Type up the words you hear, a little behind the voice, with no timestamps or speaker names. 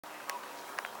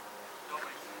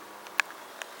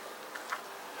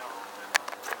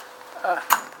Uh,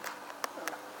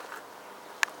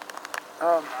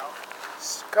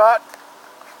 Scott.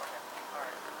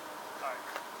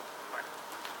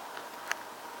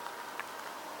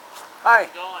 Hi. How's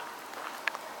it going?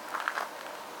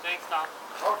 Thanks, Tom.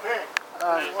 Okay.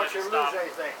 I didn't want you to lose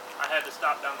anything. I had to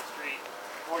stop down the street.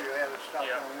 Oh, you had to stop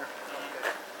Yeah. down there?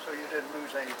 Okay. So you didn't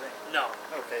lose anything? No.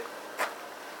 Okay.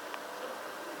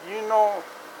 You know,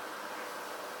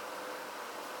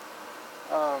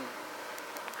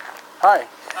 hi.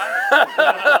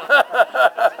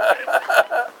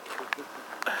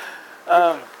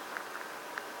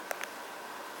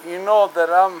 You know that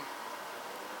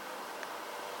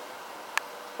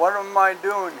what am I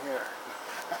doing here?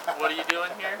 What are you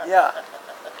doing here? Yeah,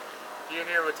 You're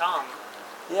here with Tom.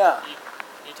 yeah.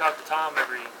 You talk to Tom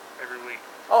every week.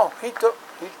 Oh, he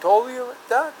told you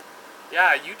that?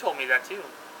 Yeah, you told me that too.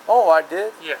 Oh, I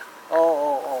did? Yeah.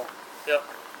 Oh. Yep.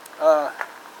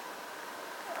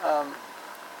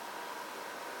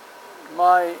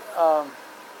 My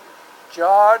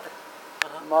Jod,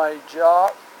 Uh-huh. my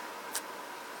job,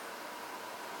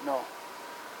 no,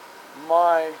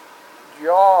 my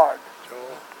yard.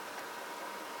 Joe.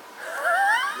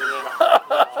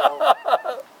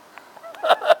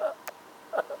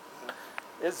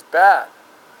 It's bad.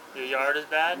 Your yard is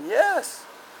bad? Yes.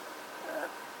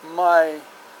 My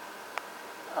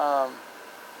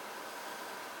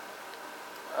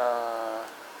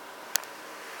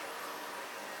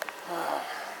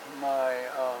my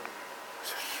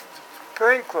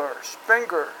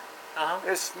sprinkler Uh-huh.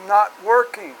 is not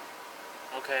working.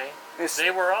 Okay. It's They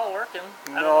were all working. I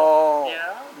don't no. know.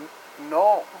 Yeah?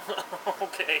 No.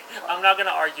 Okay. I'm not going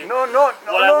to argue. No.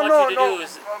 What I want you to no. do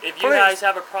is, if you Please. guys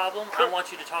have a problem, I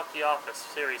want you to talk to the office,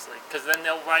 seriously. Because then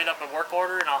they'll write up a work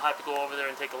order and I'll have to go over there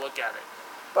and take a look at it.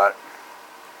 But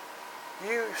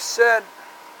you said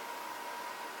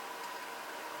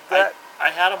that I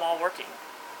had them all working.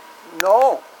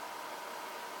 no.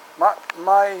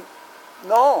 My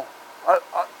no.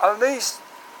 At least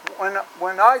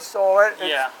when I saw it,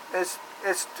 Yeah. it's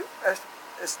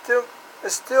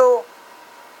still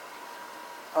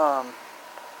I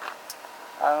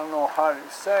don't know how to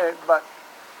say it, but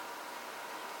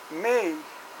me,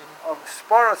 as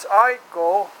far as I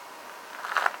go,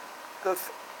 the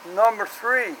number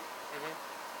 3. Did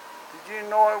you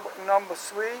know what number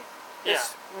 3? Yeah.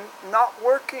 It's not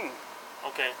working.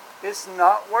 Okay. It's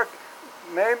not working.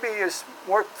 Maybe it's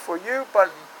worked for you, but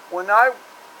when I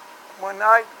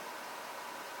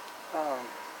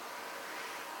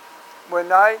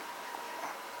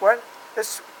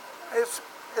it's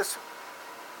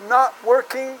not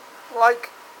working like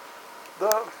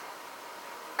the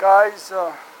guys,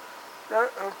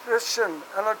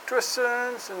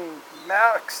 electricians and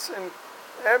Max and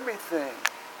everything.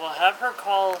 Well, have her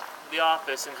call the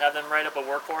office and have them write up a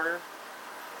work order.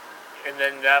 And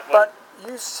then that would... But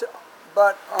you said,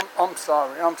 but I'm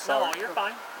sorry. No, you're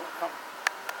fine.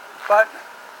 But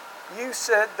you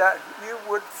said that you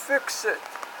would fix it.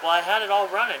 Well, I had it all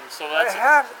running, so that's...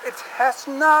 It has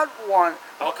not one.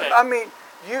 Okay. I mean,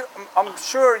 I'm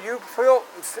sure you feel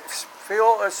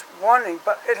it's wanting,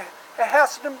 but it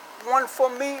hasn't one for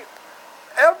me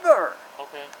ever.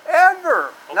 Okay.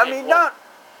 Ever. I Okay, mean, well,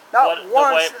 not the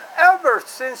once, way- ever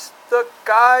since the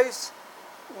guys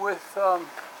with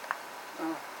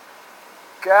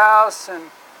gas and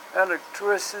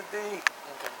electricity.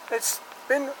 Okay. It's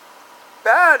been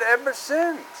bad ever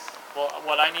since. Well,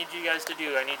 what I need you guys to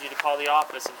do, I need you to call the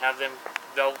office and have them...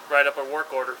 They'll write up a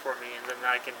work order for me, and then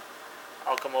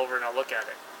I'll come over and I'll look at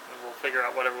it, and we'll figure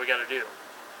out whatever we got to do.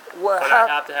 What But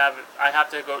I have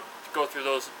to go through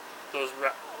those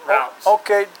routes.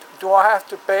 Okay, do I have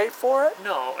to pay for it?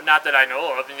 No, not that I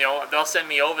know of. You know, they'll send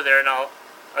me over there and I'll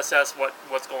assess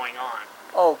what's going on.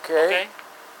 Okay. Okay.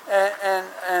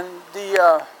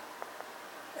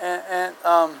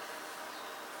 And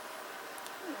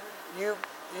you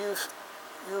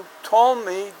told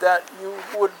me that you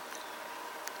would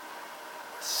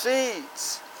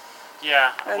seeds.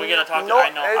 Yeah, And we gotta talk. no, I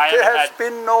know. I there haven't has had.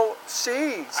 been no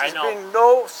seeds. I There's know. been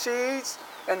no seeds,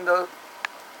 and the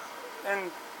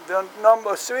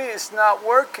number 3 is not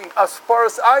working as far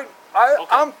as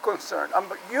I'm concerned.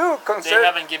 You're They concerned.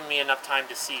 haven't given me enough time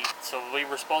to seed, so we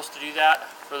were supposed to do that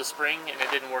for the spring, and it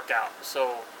didn't work out.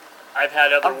 So I've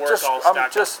had other work all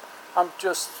stacked up. I'm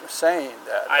just saying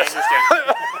that. I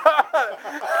understand.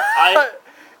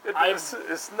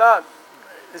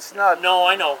 It's not. No,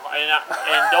 I know,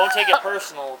 and don't take it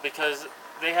personal because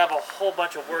they have a whole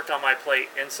bunch of work on my plate,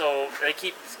 and so they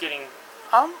keep getting.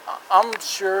 I'm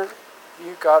sure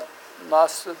you got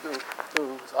lots to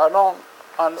do. I don't.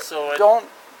 So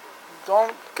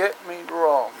don't get me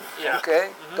wrong. Yeah.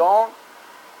 Okay? Mhm. Don't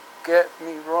get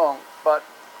me wrong. But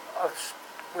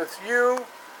with you,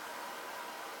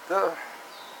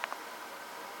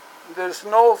 there's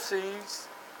no C's,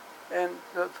 and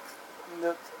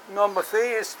the number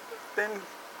three has been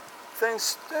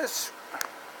things this.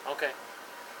 Okay.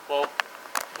 Well,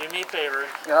 do me a favor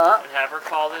Yeah. and have her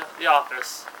call the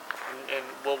office, and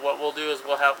what we'll do is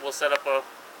we'll set up a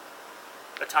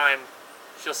time.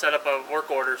 She'll set up a work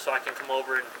order so I can come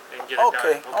over and get it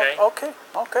Okay. done. Okay. Okay.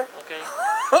 Okay. Okay.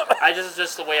 It's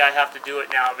just the way I have to do it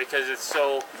now because it's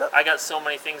so. I got so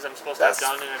many things I'm supposed to have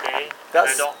done in a day, and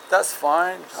I don't. That's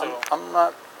fine. So- I'm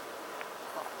not.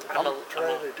 I'm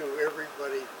Try to do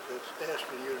everybody that's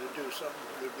asking you to do something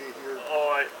to be here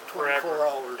Oh, 24 forever.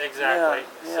 hours. Exactly.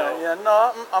 Yeah. So Yeah.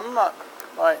 No, I'm not.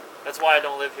 Right. that's why I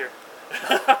don't live here.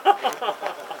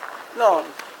 No.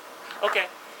 Okay.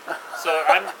 So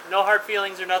I'm no hard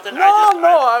feelings or nothing. No.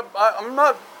 I'm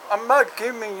not. I'm not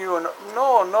giving you an.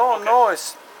 No. Okay. No.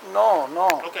 It's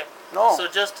no. Okay. No. So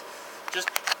just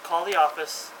call the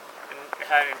office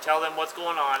and tell them what's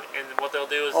going on, and what they'll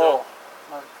do is Oh,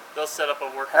 they'll set up a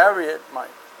work. Harriet might.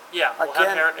 Yeah, I we'll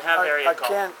can't. have Harriet I call.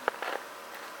 can't.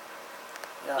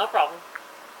 Yeah. No problem.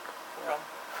 No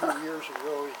problem. 2 years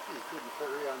ago, he couldn't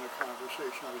carry on a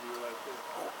conversation with you like that.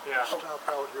 Yeah. Stopped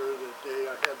out here the day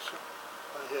I had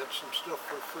some stuff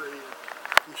for free.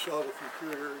 He saw the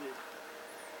computer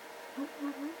and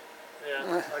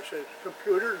Yeah. I said,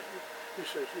 computer? He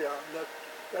says, yeah,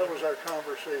 that was our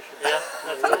conversation. Yeah,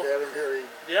 that's Look cool. at him here,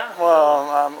 he Yeah.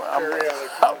 Well, carry on a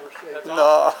conversation.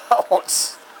 no. I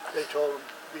won't. They told him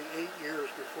it'd be 8 years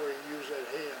before you use that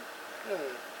hand.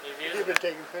 You've He's used been it.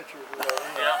 taking pictures with that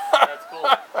hand. Yeah, that's cool.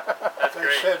 That's They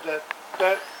great. said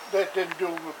that didn't do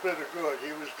him a bit of good.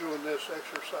 He was doing this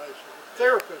exercise. The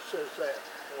therapist says that,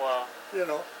 Wow. you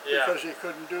know, Yeah. because he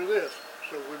couldn't do this.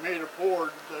 So we made a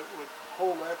board that would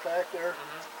hold that back there.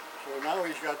 So now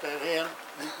he's got that hand.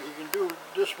 He can do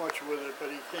this much with it, but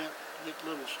he can't get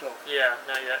little stuff. Yeah,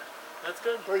 not yet. That's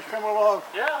good. So he's coming along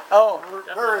Yeah. Oh.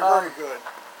 very, very good.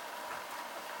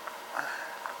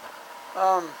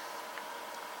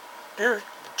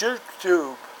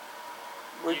 YouTube.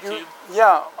 Would you? YouTube?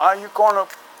 Yeah. Are you gonna?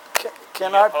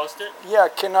 Can you I? post it? Yeah.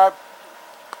 Can I?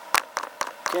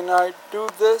 Can I do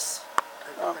this?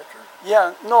 Take a picture.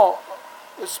 Yeah. No.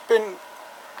 It's been.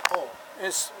 Oh,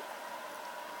 It's.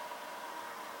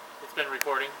 It's been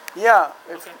recording. Yeah.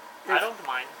 If, Okay. if, I don't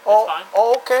mind. It's Oh. fine.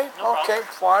 Oh. Okay. No Okay.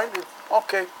 Fine.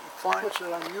 Okay. Fine. puts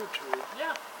it on YouTube,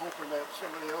 Yeah. hoping that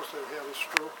somebody else that had a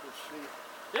stroke would see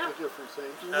Yeah. the different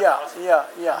things. That's Yeah. awesome.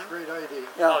 Yeah. Great idea.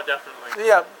 Yeah. Oh, definitely.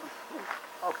 Yeah.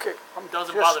 Okay. I'm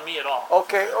Doesn't just- bother me at all.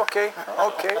 Okay. Okay.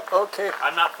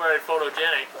 I'm not very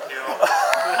photogenic, you know.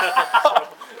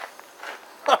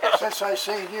 Since I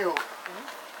seen you,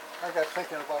 I got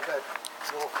thinking about that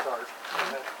golf cart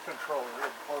and that controller.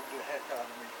 It bugged the heck out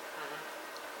of me.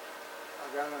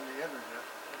 I got on the internet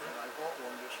and I bought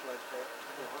one just like that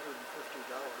for $150.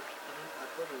 I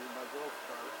put it in my golf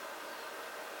cart.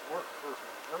 Worked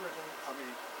perfect. Everything, I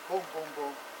mean, boom, boom,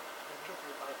 boom. It took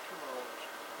me about 2 hours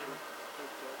to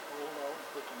take that old out and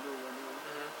put the new one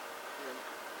in. And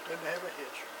didn't have a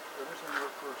hitch. Everything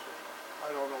worked perfect. I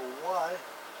don't know why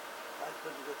I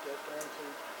couldn't get that damn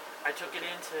thing.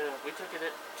 We took it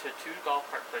to 2 golf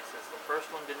cart places. The first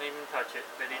one didn't even touch it.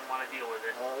 They didn't want to deal with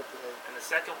it. Okay. And the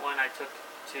second one I took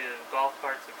to golf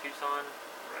carts of Tucson,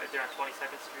 right there on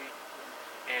 22nd Street.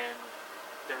 And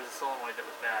there was a solenoid that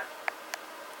was bad.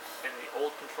 And the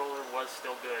old controller was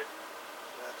still good.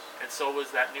 Yes. And so was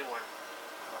that new one.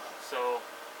 So,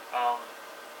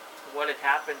 what had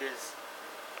happened is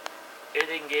it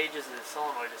engages the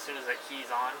solenoid as soon as that key's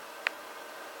on.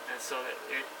 And so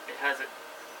it has it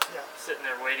Yeah, sitting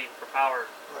there waiting for power.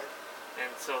 right.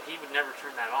 And so he would never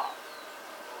turn that off.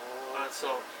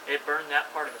 So it burned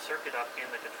that part of the circuit up in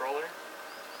the controller,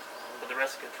 but the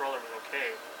rest of the controller was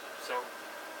okay. So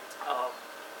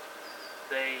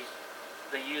they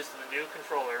used the new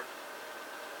controller,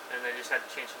 and they just had to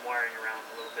change some wiring around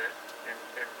a little bit and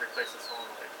replace the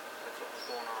solenoid. That's what was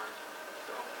going on.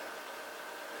 So,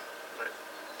 but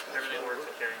everything works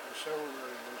okay. The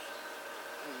solenoid was,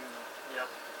 Yep.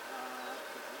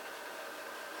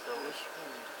 So this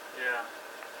one. yeah.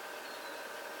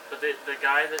 But the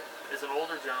guy that is an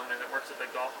older gentleman that works at the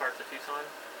golf carts at Tucson,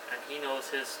 and he knows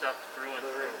his stuff through and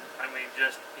through. I mean,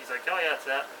 he's like, oh yeah, it's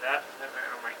that, and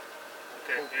I'm like,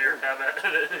 okay, here, have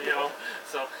it, you know.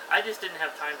 So I just didn't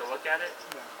have time to look at it,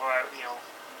 Yeah. or you know,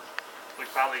 we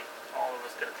probably all of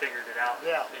us could have figured it out,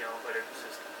 Yeah. you know. But it was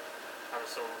just, I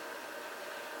was so,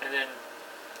 and then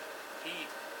he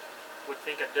would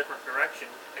think a different direction,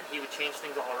 and he would change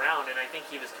things all around. And I think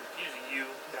he was confusing you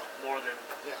Yeah. more than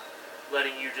Yeah.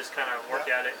 letting you just kind of work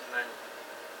Yeah. at it, and then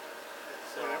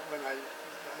so When I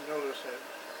noticed that,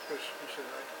 because he said,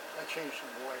 I changed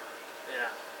some wires.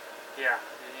 yeah,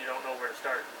 you don't know where to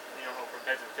start. You don't know from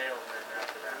heads and tails, and then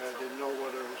after that. And I So. didn't know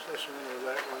whether it was this one or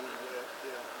that one or that.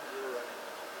 Yeah, you're right.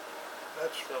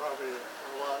 That's So- probably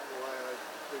a lot why I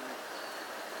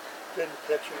didn't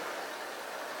catch it.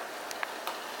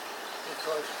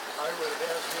 Because I would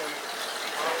have him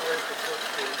operate the push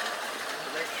pin to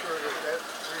make sure that that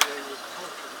relay would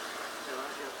function and I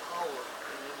get power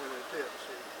when it did,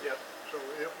 see? Yep. So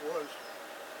it was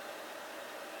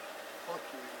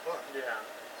functioning, but Yeah.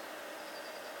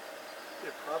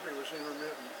 it probably was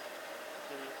intermittent.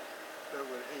 Mhm. That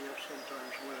would hang up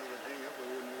sometimes. When it would hang up, it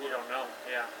wouldn't work. You don't know.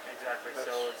 Yeah, exactly.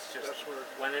 So it's just That's where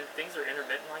when things are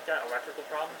intermittent like that, electrical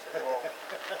problems. Well,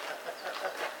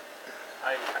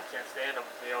 I can't stand them.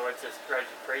 You know, it just drives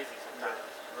you crazy sometimes.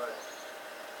 right.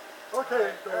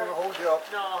 Okay, don't want to hold you up.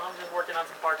 No, I'm just working on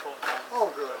some parts all the time. Oh,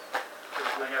 good.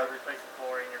 I gotta replace the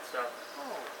flooring and stuff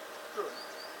Oh, good.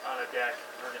 on a deck.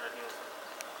 We're gonna do some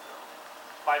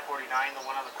 549, the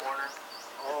one on the corner,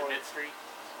 Oh, mid street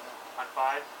on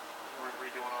 5. We're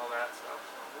redoing all that stuff.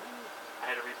 So I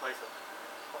had to replace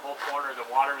the whole corner. The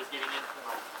water was getting in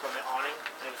from the awning,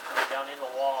 and it was coming down in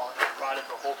the wall, and it rotted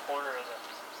the whole corner of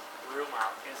the room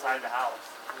out inside the house.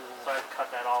 So I had to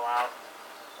cut that all out,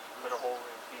 put a whole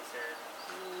new piece in.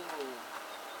 Ooh.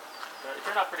 But it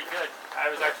turned out pretty good. I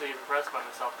was actually impressed by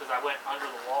myself because I went under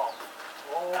the wall.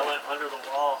 Oh, I went under the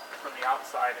wall from the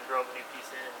outside and drove a new piece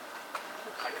in.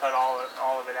 I cut all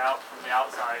of it out from the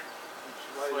outside,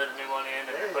 slid a new one in,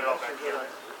 and then put it all back together.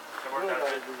 It worked out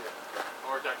good. It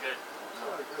worked out good.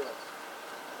 Good.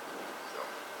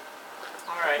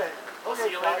 All right. Okay. We'll see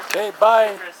you Okay, later. Okay,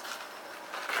 bye. Chris.